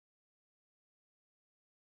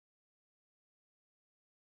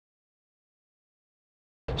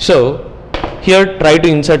So here try to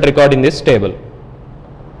insert record in this table.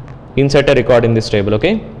 Insert a record in this table.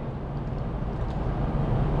 Okay.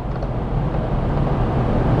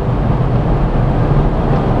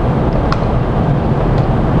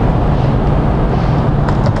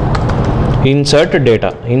 Insert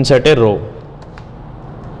data, insert a row,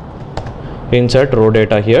 insert row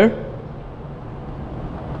data here.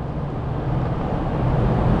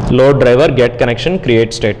 Load driver get connection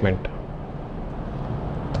create statement.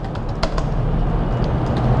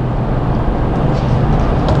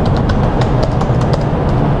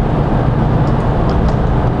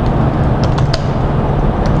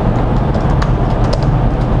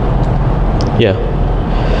 Yeah.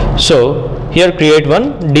 So here create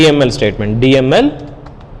one DML statement. DML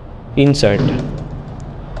insert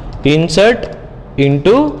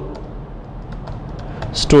into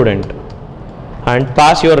student and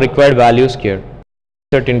pass your required values here.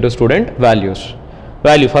 Insert into student values.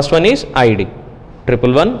 Value first one is ID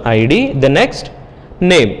 111 ID. The next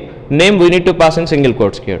name we need to pass in single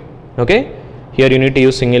quotes here. Okay. Here you need to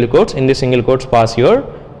use single quotes. In the single quotes pass your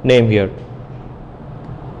name here.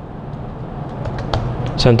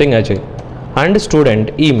 Something Ajay. And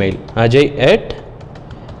student email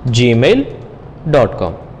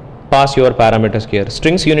ajay@gmail.com. Pass your parameters here.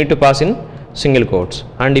 Strings you need to pass in single quotes,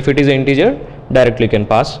 and if it is integer directly you can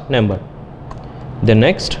pass number. The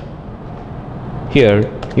next here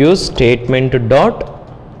use statement dot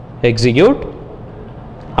execute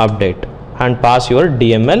update and pass your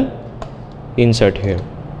DML insert here.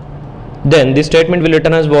 Then this statement will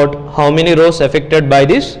return as what? How many rows affected by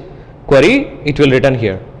this query? It will return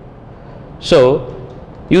here. So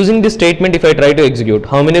using this statement, if I try to execute,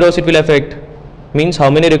 how many rows it will affect? Means how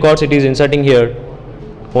many records it is inserting here?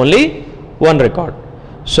 Only one record.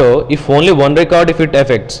 So if only one record if it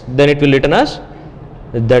affects, then it will return as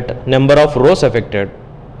that number of rows affected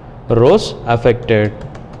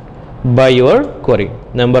by your query.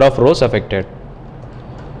 Number of rows affected.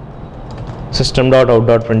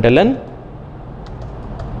 System.out.println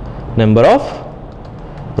number of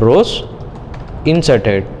rows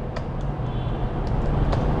inserted.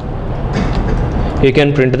 You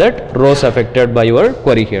can print that rows affected by your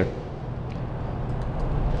query here.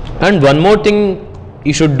 And one more thing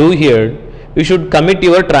you should do here, you should commit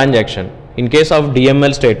your transaction. In case of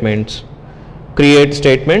DML statements, create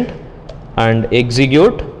statement and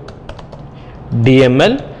execute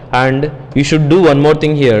DML, and you should do one more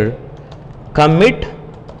thing here, commit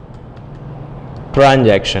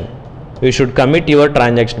transaction. You should commit your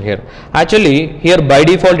transaction here. Actually here by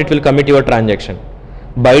default it will commit your transaction.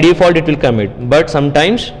 By default it will commit, but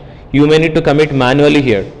sometimes you may need to commit manually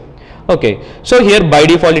here. Okay, so here by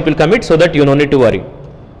default it will commit, so that you no need to worry.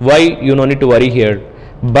 Why you no need to worry here?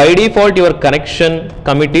 By default your connection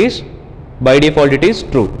commit is, by default it is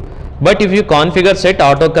true, but if you configure set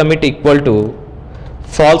auto commit equal to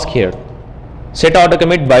false here, set auto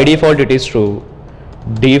commit by default it is true,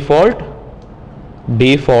 default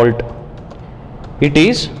it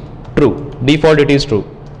is true, default it is true.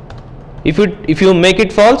 If you make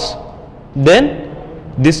it false, then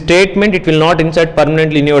this statement it will not insert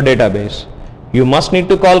permanently in your database. You must need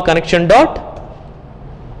to call connection dot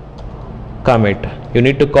commit. You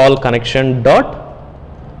need to call connection dot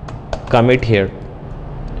commit here.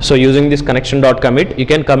 So using this connection dot commit, you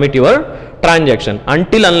can commit your transaction.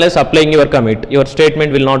 Until unless applying your commit, your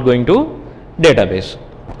statement will not going to database.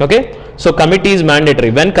 Okay. So commit is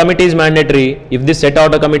mandatory. When commit is mandatory, if this set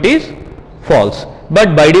auto commit is false,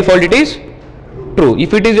 but by default it is true.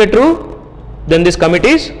 If it is a true, then this commit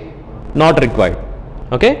is not required.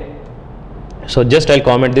 Okay. So just I'll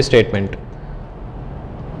comment this statement.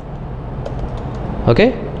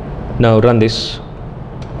 Okay. Now run this.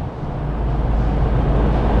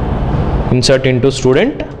 Insert into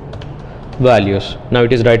student values. Now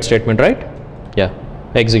it is right statement, right? Yeah.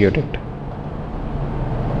 Execute it.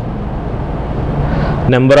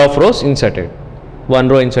 Number of rows inserted. One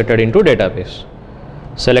row inserted into database.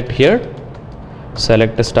 Select here.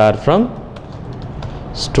 Select star from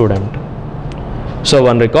student. So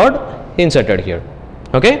one record inserted here.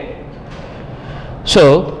 Okay.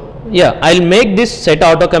 So yeah, I'll make this set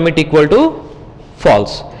auto commit equal to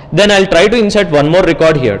false. Then I'll try to insert one more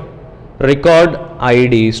record here. Record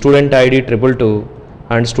ID, student ID 222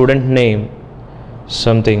 and student name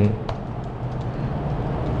something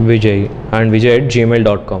Vijay and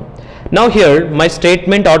Vijay@gmail.com. Now here my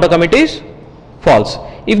statement auto commit is false.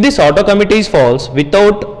 If this auto commit is false,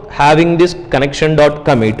 without having this connection dot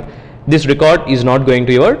commit, this record is not going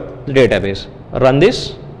to your database. Run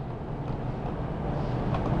this.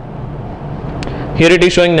 Here it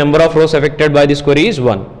is showing number of rows affected by this query is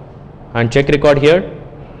 1, and check record here.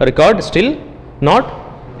 record still not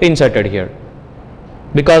inserted here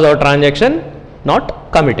because our transaction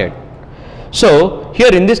not committed. So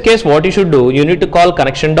here in this case what you should do, you need to call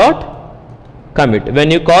connection dot commit.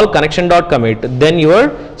 When you call connection dot commit, then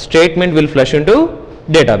your statement will flush into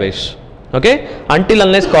database. Okay, until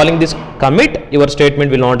unless calling this commit, your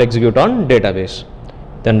statement will not execute on database.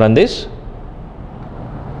 Then run this.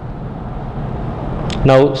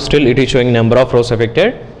 Now still it is showing number of rows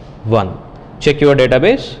affected 1. Check your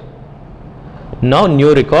database. Now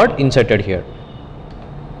new record inserted here.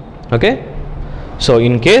 Okay, so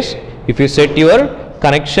in case if you set your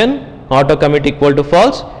connection auto commit equal to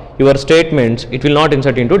false, your statements it will not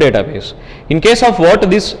insert into database. In case of what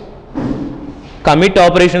this commit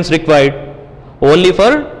operations required only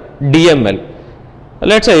for DML.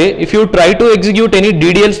 Let's say if you try to execute any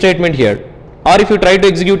DDL statement here, or if you try to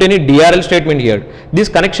execute any DRL statement here, this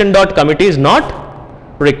connection dot commit is not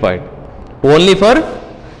required. Only for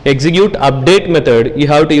execute update method you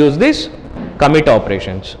have to use this commit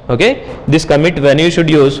operations. Okay, this commit when you should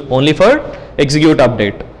use only for execute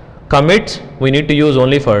update. Commits we need to use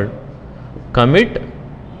only for commit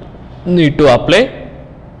need to apply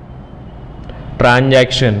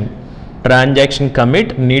transaction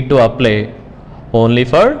commit need to apply only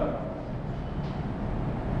for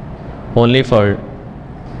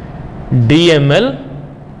DML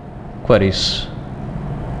queries.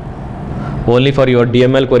 Only for your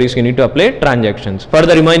DML queries you need to apply transactions. For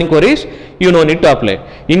the remaining queries you no need to apply.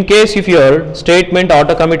 In case if your statement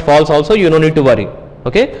auto commit false also, you no need to worry.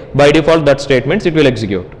 Okay, by default that statements it will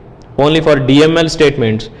execute. Only for DML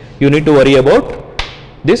statements you need to worry about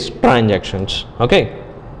these transactions. Okay,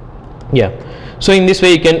 yeah. So in this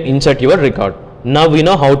way you can insert your record. Now we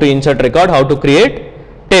know how to insert record, how to create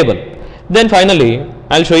table. Then finally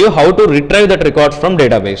I will show you how to retrieve that records from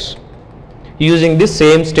database using this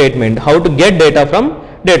same statement. How to get data from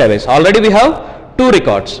database. Already we have 2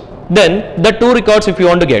 records. Then the 2 records if you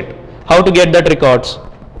want to get, how to get that records?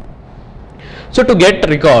 So to get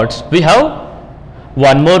records we have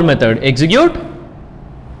one more method, execute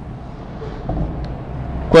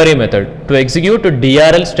query method to execute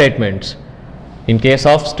DRL statements. In case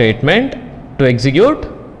of statement to execute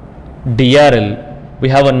DRL we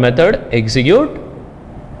have one method, execute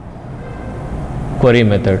query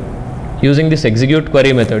method. Using this execute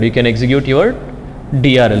query method you can execute your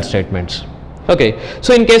DRL statements. Okay,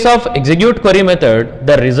 so in case of execute query method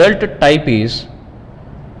the result type is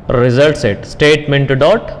result set statement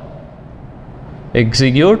dot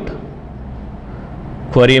execute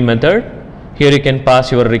query method. Here you can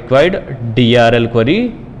pass your required DRL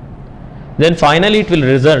query. Then finally it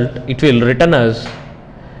will return as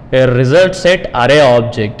a result set array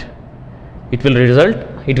object. It will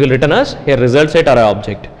return as a result set array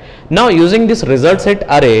object. Now using this result set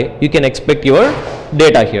array you can expect your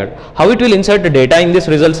data here. How it will insert the data in this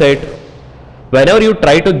result set? Whenever you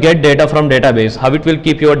try to get data from database, how it will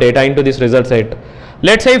keep your data into this result set?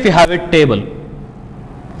 Let's say if you have a table.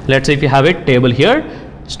 Let's say if you have a table here,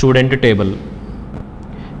 student table.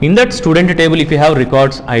 In that student table if you have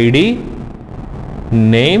records ID,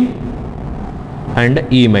 name and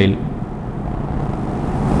email.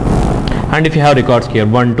 And if you have records here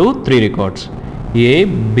 1, 2, 3 records, A,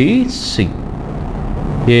 B, C.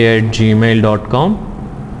 A at gmail.com,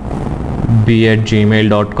 B at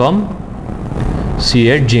gmail.com,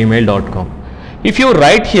 C at gmail.com. If you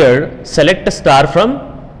write here select star from,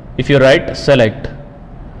 if you write select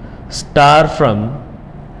star from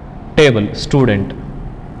table student.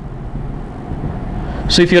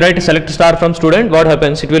 So if you write select star from student, what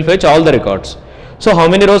happens? It will fetch all the records. So how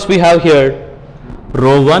many rows we have here?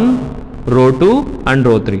 Row 1, row 2 and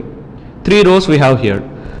row 3. 3 rows we have here.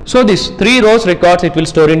 So this 3 rows records it will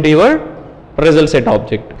store into your result set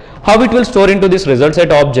object. How it will store into this result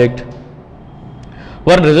set object?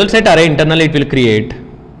 One result set array internally it will create.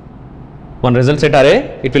 One result set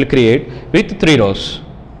array it will create with 3 rows.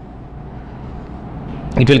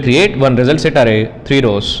 It will create one result set array 3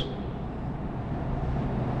 rows.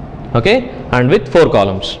 Okay, and with 4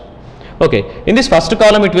 columns. Okay, in this first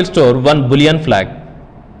column it will store one boolean flag.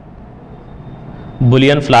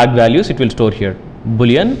 Boolean flag values it will store here.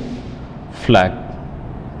 Boolean flag.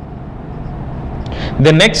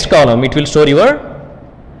 The next column it will store your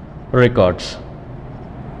records.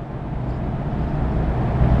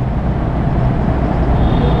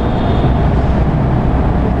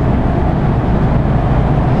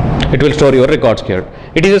 It will store your records here.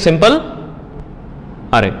 It is a simple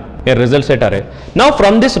array, a result set array. Now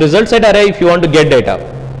from this result set array if you want to get data,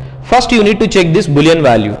 first you need to check this boolean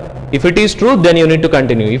value. If it is true then you need to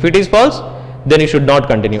continue. If it is false then you should not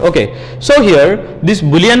continue. Okay, so here this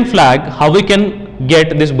boolean flag, how we can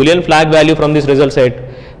get this boolean flag value from this result set,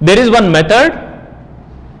 there is one method,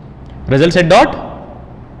 result set dot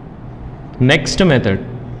next method.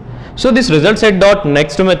 So this result set dot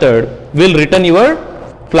next method will return your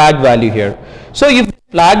flag value here. So if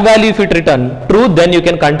flag value, if it return true, then you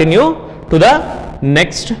can continue to the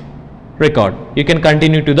next record. You can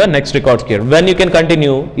continue to the next record here. When you can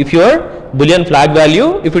continue, if your boolean flag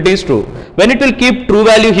value, if it is true, when it will keep true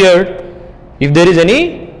value here, if there is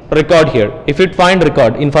any record here, if it find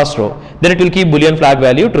record in first row, then it will keep boolean flag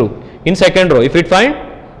value true. In second row, if it find,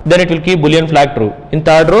 then it will keep boolean flag true. In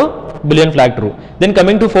third row, boolean flag true. Then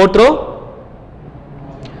coming to fourth row,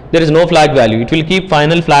 there is no flag value. It will keep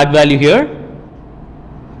final flag value here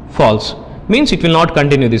false. Means it will not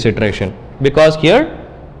continue this iteration, because here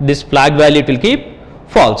this flag value it will keep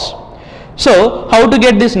false. So how to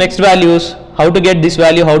get this next values, how to get this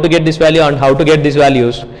value, how to get this value, and how to get these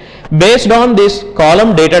values? Based on this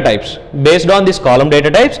column data types,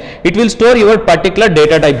 it will store your particular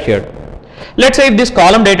data type here. Let's say if this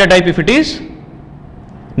column data type, if it is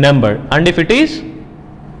number and if it is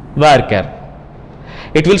varchar,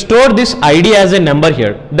 it will store this ID as a number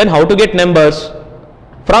here. Then how to get numbers?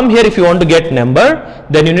 From here, if you want to get number,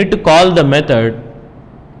 then you need to call the method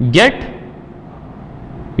get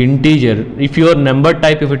integer. If your number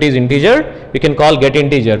type, if it is integer, you can call get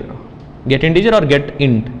integer or get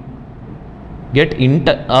int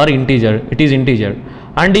or integer. It is integer,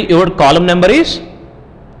 and your column number is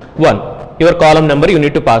 1. Your column number you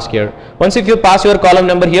need to pass here. Once if you pass your column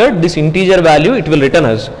number here, this integer value it will return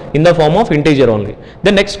us in the form of integer only.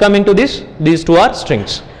 Then next coming to this, these two are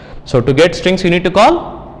strings. So to get strings you need to call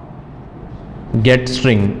get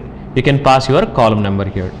string. You can pass your column number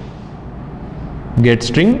here. Get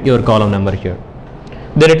string, your column number here.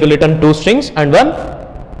 Then it will return 2 strings and 1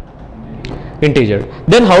 integer.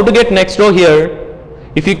 Then how to get next row here?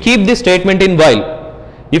 If you keep this statement in while,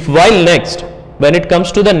 if while next, when it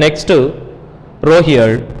comes to the next row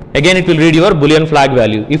here, again it will read your boolean flag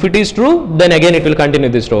value. If it is true, then again it will continue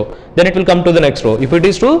this row. Then it will come to the next row. If it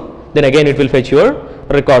is true, then again it will fetch your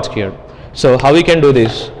records here. So how we can do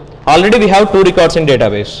this? Already we have 2 records in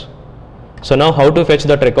database. So now how to fetch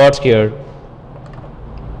that records here?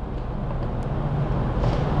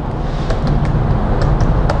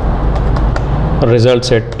 Result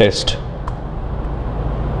set test.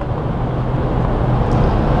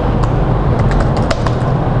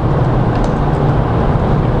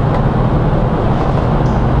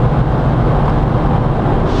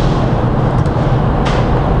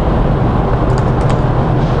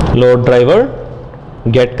 Load driver,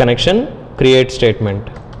 get connection, create statement,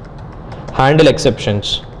 handle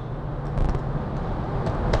exceptions,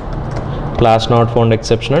 class not found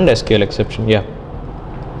exception and SQL exception. Yeah.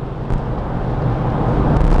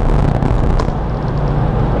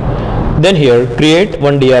 Then here create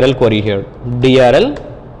one DRL query here. DRL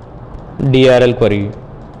query.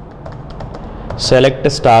 Select a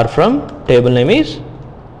star from table name is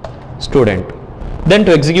student. Then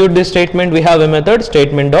to execute this statement, we have a method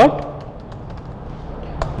statement dot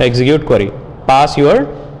execute query. Pass your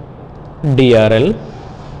DRL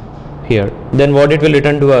here. Then what it will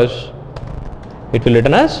return to us? It will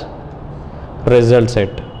return as result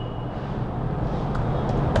set.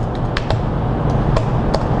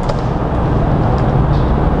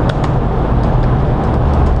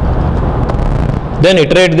 Then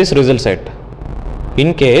iterate this result set.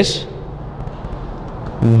 In case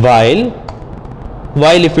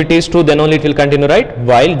while if it is true, then only it will continue, right?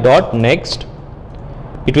 While dot next,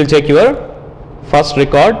 it will check your first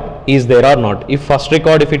record is there or not. If first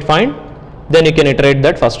record, if it find, then you can iterate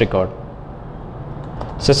that first record.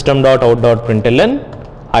 System dot out dot println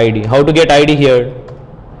ID. How to get ID here?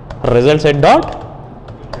 Result set dot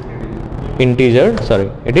integer.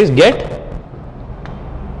 Sorry, it is get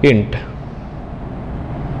int.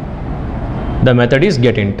 The method is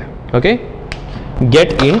get int. Okay,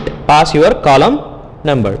 get int. Pass your column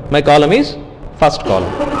number. My column is first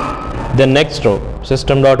column. Then next row,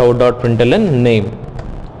 system dot out dot println name.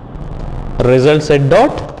 Result set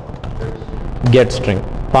dot get string.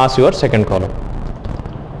 Pass your second column.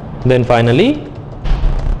 Then finally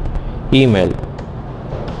email.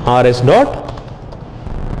 rs dot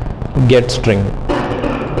get string.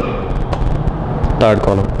 Third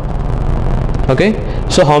column. Okay.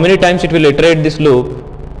 So how many times it will iterate this loop?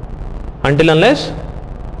 Until unless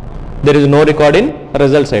there is no record in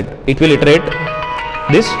result set, it will iterate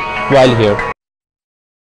this while here.